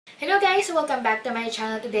Hello guys! Welcome back to my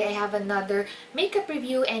channel. Today I have another makeup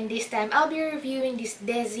review and this time I'll be reviewing this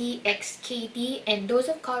Desi x Katy and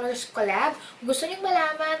Dose of Colors collab. Kung gusto nyo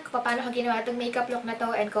malaman kung paano ko ginawa itong makeup look na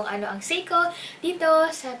to and kung ano ang say ko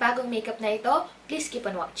dito sa bagong makeup na ito, please keep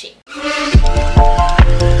on watching.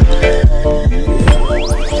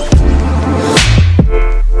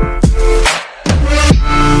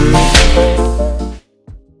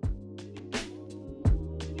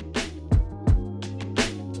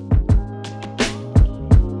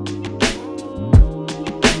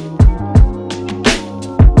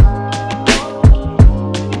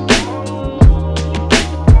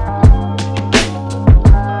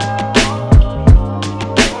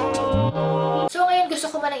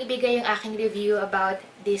 Ibigay yung aking review about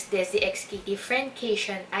this Desi x Katy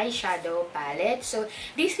Friendcation eyeshadow palette. So,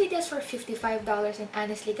 this retails for $55 and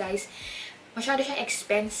honestly guys, masyado siyang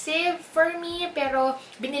expensive for me, pero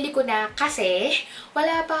binili ko na kasi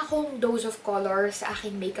wala pa akong Dose of Color sa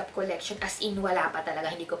aking makeup collection. As in, wala pa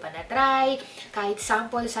talaga. Hindi ko pa na-try. Kahit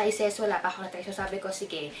sample sizes, wala pa ako na-try. So sabi ko,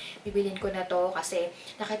 sige, bibilin ko na to kasi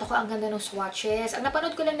nakita ko ang ganda ng swatches. Ang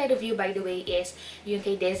napanood ko lang na review, by the way, is yung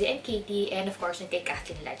kay Desi and Katy and of course yung kay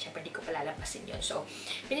Kathleen Light. Siyempre, hindi ko palalampasin yun. So,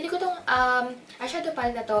 binili ko tong eyeshadow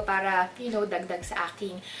palette na to para, you know, dagdag sa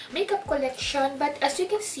aking makeup collection. But as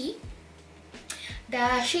you can see,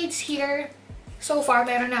 the shades here, so far,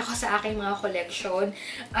 meron na ako sa aking mga collection.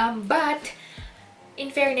 But,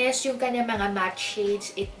 in fairness, yung kanyang mga matte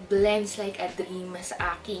shades, it blends like a dream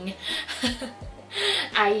sa aking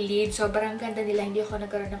eyelid. Sobrang ganda nila. Hindi ako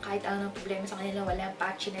nagkaroon ng kahit anong problema sa kanila. Walang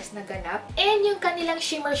patchiness na ganap. And yung kanilang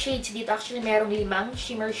shimmer shades dito, actually, merong 5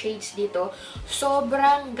 shimmer shades dito.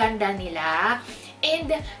 Sobrang ganda nila.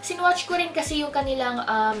 And, sinwatch ko rin kasi yung kanilang,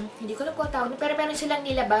 hindi ko lang kung tawag, pero meron silang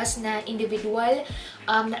nilabas na individual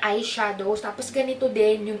na eyeshadows. Tapos, ganito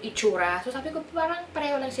din yung itsura. So, sabi ko, parang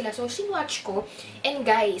pareho lang sila. So, sinwatch ko. And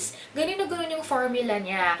guys, ganun na ganun yung formula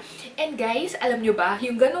niya. And guys, alam nyo ba,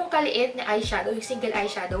 yung ganung kaliit na eyeshadow, yung single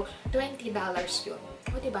eyeshadow, $20 yun.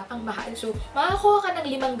 O, diba? Pang mahal. So, makakuha ka ng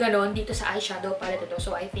 5 ganon dito sa eyeshadow palette ito.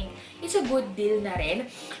 So, I think, it's a good deal na rin.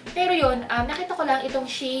 Pero yun, nakita ko lang itong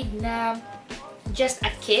shade na Just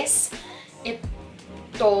a Kiss.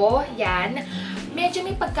 Ito, yan. Medyo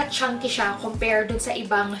may pagka-chunky siya compared dun sa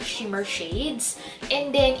ibang shimmer shades.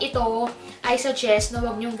 And then, ito, I suggest na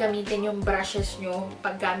huwag nyong gamitin yung brushes nyo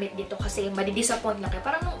paggamit dito kasi madidisappoint lang kayo.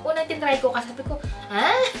 Parang nung unang tinry ko, kasi sabi ko,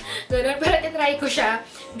 ha? Ganun, pero tinry ko siya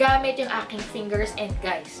gamit yung aking fingers and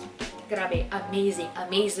guys, grabe, amazing.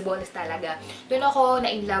 Amazeballs talaga. Doon ako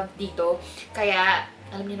na-in-love dito. Kaya,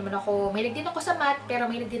 alam niyo naman ako, mahilig din ako sa matte, pero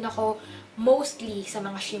mahilig din ako mostly sa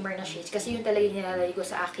mga shimmer na shades. Kasi yun talaga yung nilalagay ko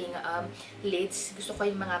sa aking lids. Gusto ko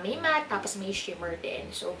yung mga may matte, tapos may shimmer din.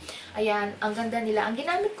 So, ayan, ang ganda nila. Ang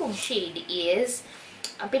ginamit kong shade is,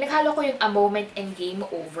 pinaghalo ko yung A Moment and Game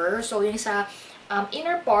Over. So, yung sa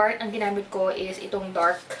inner part, ang ginamit ko is itong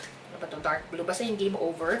dark blue. Basta yung Game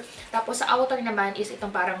Over. Tapos, sa outer naman is itong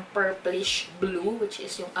parang purplish blue, which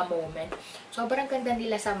is yung A Moment. Sobrang ganda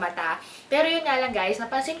nila sa mata. Pero yun nga lang guys,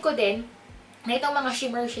 napansin ko din, na itong mga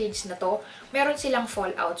shimmer shades na to, meron silang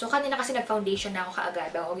fallout. So, kanina kasi nag-foundation na ako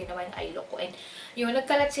kaagad bago ginawa yung eye look ko. And yun,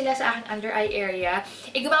 nagkalat sila sa aking under eye area.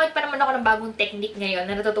 Gumamit pa naman ako ng bagong technique ngayon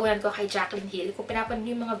na natutunan ko kay Jaclyn Hill. Kung pinapanood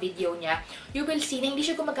yung mga video niya, you will see na hindi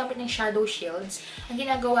siya gumagamit ng shadow shields. Ang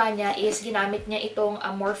ginagawa niya is, ginamit niya itong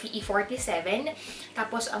Morphe E47.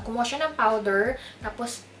 Tapos, kumuha siya ng powder.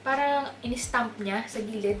 Tapos, parang in-stamp niya sa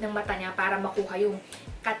gilid ng mata niya para makuha yung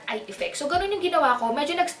cat eye effect. So, ganun yung ginawa ko.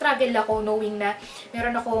 Medyo nag-struggle ako knowing na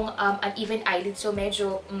meron akong uneven eyelid. So,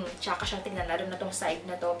 medyo tsaka siyang tingnan lalo na tong side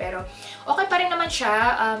na to. Pero, okay pa rin naman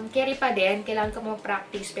siya. Carry pa din. Kailangan ko mo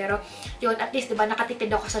practice. Pero, yun, at least, diba,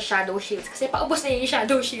 nakatipid ako sa shadow shields. Kasi paubos na yung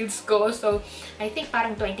shadow shields ko. So, I think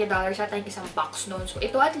parang $20 yata yung isang box nun. So,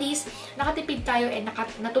 ito at least, nakatipid tayo and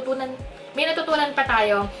may natutunan pa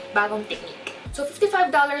tayong bagong technique. So,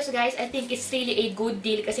 $55 guys, I think it's really a good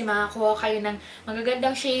deal kasi makakuha kayo ng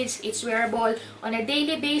magagandang shades. It's wearable on a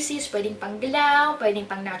daily basis. Pwedeng pang glam, pwedeng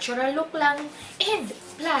pang natural look lang. And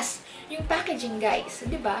plus, yung packaging guys,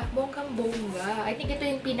 di ba? Bonggang-bongga. I think ito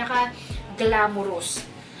yung pinaka-glamorous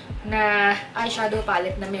na eyeshadow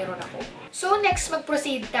palette na meron ako. So, next,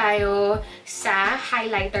 mag-proceed tayo sa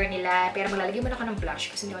highlighter nila. Pero maglalagay muna ako ng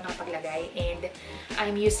blush kasi hindi ako nakapaglagay. And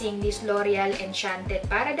I'm using this L'Oreal Enchanted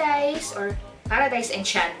Paradise or Paradise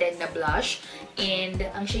Enchanted na blush. And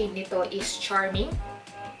ang shade nito is Charming.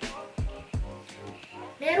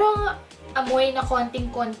 Merong amoy na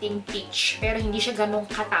konting-konting peach. Pero hindi siya ganong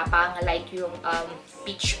katapang like yung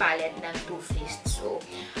peach palette ng Too Faced. So,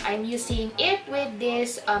 I'm using it with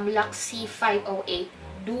this Luxie 508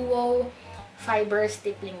 Duo fiber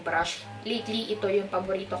stippling brush. Lately, ito yung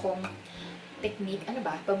paborito kong technique. Ano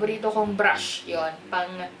ba? Paborito kong brush. Yon,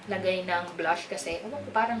 pang lagay ng blush kasi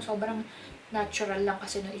parang sobrang natural lang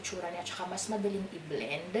kasi ng itsura niya. Tsaka mas madaling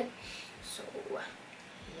i-blend. So,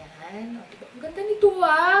 yan. O, diba? Ang ganda nito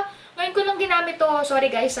ah! Ngayon ko lang ginamit to.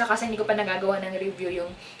 Sorry guys kasi hindi ko pa nagagawa ng review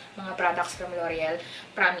yung mga products from L'Oreal.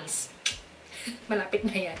 Promise. Malapit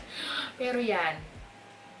na yan. Pero yan.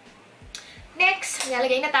 Next,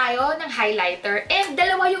 nalagay na tayo ng highlighter. And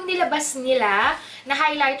dalawa yung nilabas nila na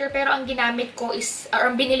highlighter. Pero ang ginamit ko is,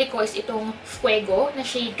 or ang binili ko is itong Fuego na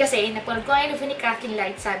shade. Kasi, napanood ko ngayon ni Katy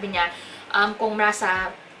Light, sabi niya, kung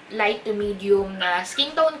nasa light to medium na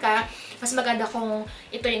skin tone ka, mas maganda kung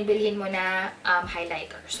ito yung bilhin mo na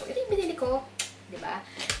highlighter. So, ito yung binili ko. Diba?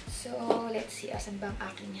 So, let's see. Asan ba ang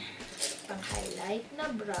aking pang-highlight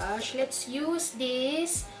na brush? Let's use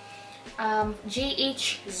this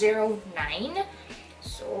GH09.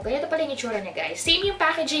 So, ganito pala yung itsura niya, guys. Same yung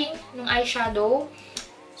packaging ng eyeshadow.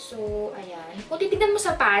 So, ayan. Kung titignan mo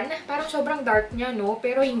sa pan, parang sobrang dark niya, no?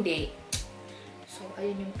 Pero hindi. So,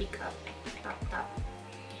 ayun yung pick up. Tap.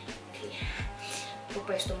 Okay.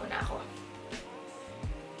 Pupwesto muna ako.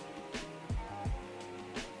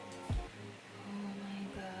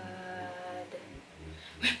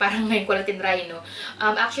 Parang ngayon ko lang tinry, no?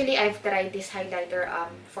 Actually, I've tried this highlighter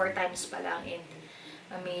 4 times pa lang and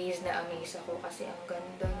amazed na amazed ako kasi ang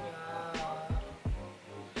ganda niya.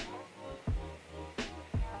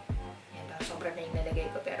 Yan, parang sobrang na yung nalagay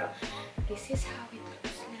ko pero this is how it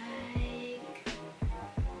looks like.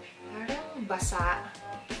 Parang basa.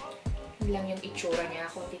 Yun lang yung itsura niya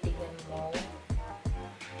kung titignan mo.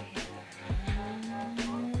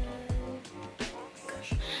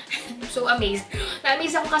 So, amazed.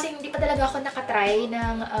 Na-amazed ako kasi hindi pa talaga ako nakatry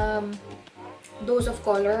ng Dose of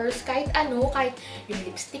Colors. Kahit ano, kahit yung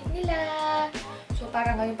lipstick nila. So,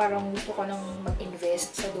 parang ngayon, parang gusto ko nang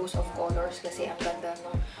mag-invest sa Dose of Colors kasi ang ganda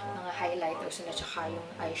ng mga highlighters nila tsaka yung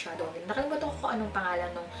eyeshadow nila. Nakalimutan ko kung anong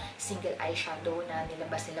pangalan ng single eyeshadow na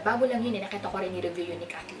nilabas nila. Bago lang yun, nakita ko rin ni-review yun ni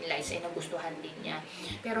Katy Liza ay nagustuhan din niya.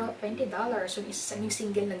 Pero, $20. So, yung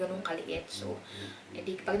single na ganun kaliit. So,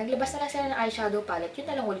 edi, pag naglabas na lang sila ng eyeshadow palette, yun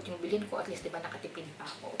na lang ulit yung bilhin ko. At least, diba, nakatipid pa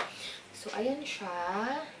ako. So, ayan siya.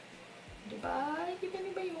 Diba? Kita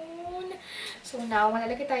niyo ba yun? So, now,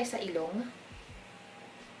 malalagay tayo sa ilong.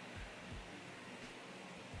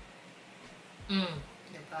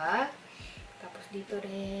 Diba? Tapos, dito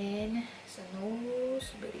rin sa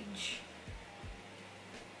nose bridge.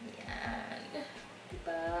 Yan.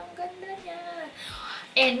 Diba? Ang ganda niya.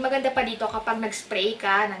 And maganda pa dito kapag nag-spray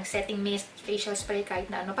ka ng setting mist, facial spray kahit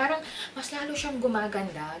na ano, parang mas lalo siyang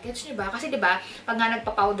gumaganda. Gets niyo ba? Kasi diba, pag nga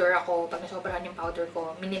nagpa-powder ako, pag nasobrahan yung powder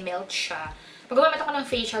ko, mini-melt siya. Pag gumamit ako ng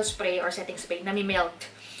facial spray or setting spray, nami-melt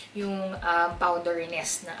yung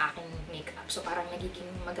powderiness ng aking makeup. So, parang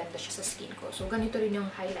nagiging maganda siya sa skin ko. So, ganito rin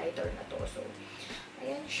yung highlighter na to. So,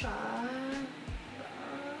 ayan siya.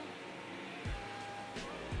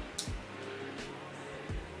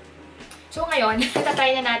 So, ngayon,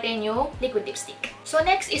 tatry na natin yung liquid lipstick. So,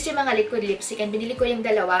 next is yung mga liquid lipstick. And binili ko yung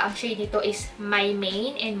dalawa. Ang shade nito is My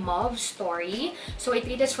Main and Mauve Story. So, it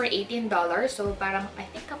retails for $18. So, parang, I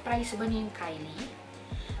think, ka-price ba niya yung Kylie?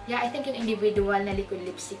 Yeah, I think yung individual na liquid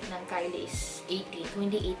lipstick ng Kylie is 18. Kung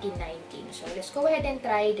hindi 18, 19. So, let's go ahead and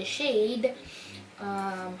try the shade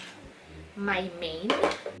My Main.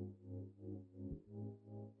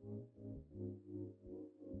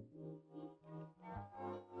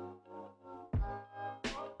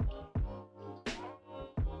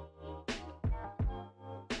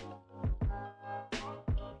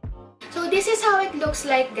 So, this is how it looks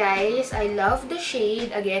like, guys. I love the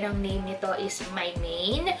shade. Again, ang name nito is My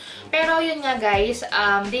Main. Pero, yun nga, guys,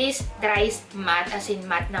 this dries matte, as in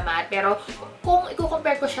matte na matte. Pero, kung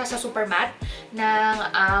i-compare ko siya sa super matte ng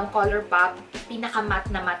ColourPop,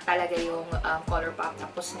 pinaka-matte na matte talaga yung ColourPop.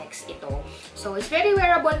 Tapos, next ito. So, it's very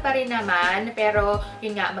wearable pa rin naman. Pero,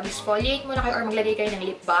 yun nga, mag-exfoliate muna kayo or maglagay kayo ng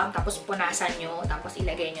lip balm. Tapos, punasan nyo. Tapos,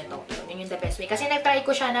 ilagay nyo to. Yun yung the best way. Kasi, nag-try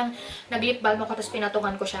ko siya ng nag-lip balm ako. Tapos,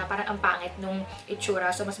 pinatungan ko siya. Parang ang pangit nung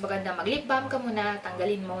itsura. So, mas maganda mag-lip balm ka muna,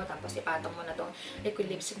 tanggalin mo, tapos ipatong mo na tong liquid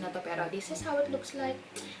lipstick na to. Pero, this is how it looks like.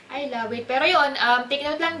 I love it. Pero yun, take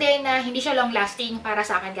note lang din na hindi siya long-lasting para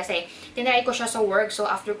sa akin kasi tinry ko siya sa work. So,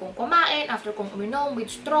 after kong kumain, after kong uminom with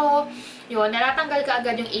straw, yun, natatanggal ka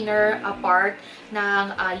agad yung inner part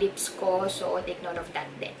ng lips ko. So, take note of that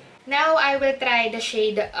din. Now, I will try the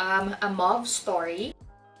shade A Mauve Story.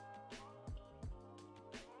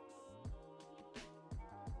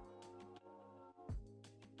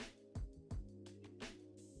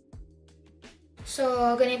 So,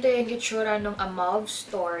 ganito yung itsura ng A Mauve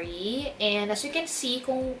Story. And as you can see,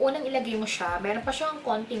 kung unang ilagay mo siya, meron pa siyang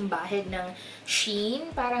konting bahid ng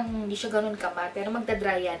sheen. Parang hindi siya ganun kamat, pero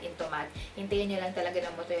magdadry yan into matte. Hintayin nyo lang talaga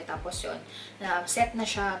ng mutuyo. Tapos yun, na set na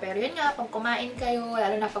siya. Pero yun nga, pag kumain kayo,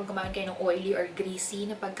 lalo na pag kumain kayo ng oily or greasy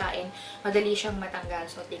na pagkain, madali siyang matanggal.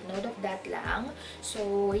 So, take note of that lang.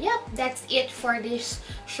 So, yep, that's it for this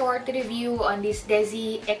short review on this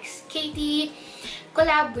Desi x Katy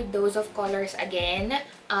collab with Dose of Colors again.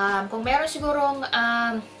 Kung meron sigurong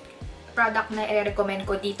product na i-recommend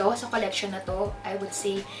ko dito sa collection na to, I would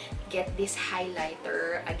say get this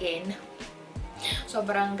highlighter again.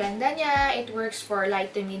 Sobrang ganda niya. It works for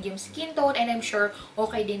light to medium skin tone, and I'm sure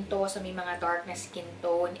okay din to sa may mga dark na skin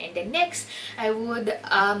tone. And then next, I would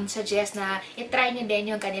suggest na i-try niyo din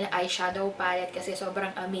yung kanilang eyeshadow palette kasi sobrang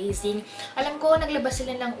amazing. Alam ko, naglabas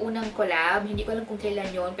sila ng unang collab. Hindi ko alam kung kailan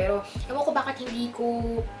yon, pero ewan ko bakit hindi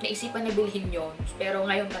ko naisipan na bilhin yon. Pero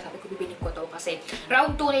ngayon, sabi ko bibilhin ko to kasi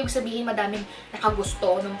round 2 na ibig sabihin madaming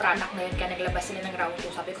nakagusto ng product na yun kaya naglabas sila ng round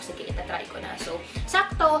 2. Sabi ko, sige, itatry ko na. So,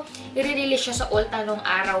 sakto, i-release siya sa Ulta nung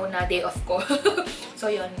araw na day off ko. So,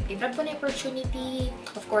 yun. Tinrap ko na opportunity.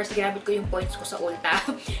 Of course, ginamit ko yung points ko sa Ulta.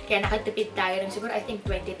 Kaya nakatipid tayo ng siguro, I think,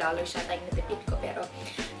 $20 yata yung natipid ko. Pero,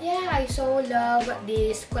 yeah, I so love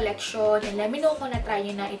this collection. And let me know kung na-try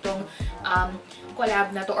nyo na itong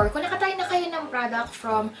collab na to. Or kung nakatry na kayo ng product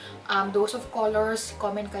from Dose of Colors,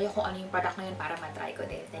 comment kayo kung ano yung product na yun para matry ko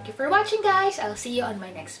din. Thank you for watching, guys! I'll see you on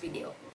my next video.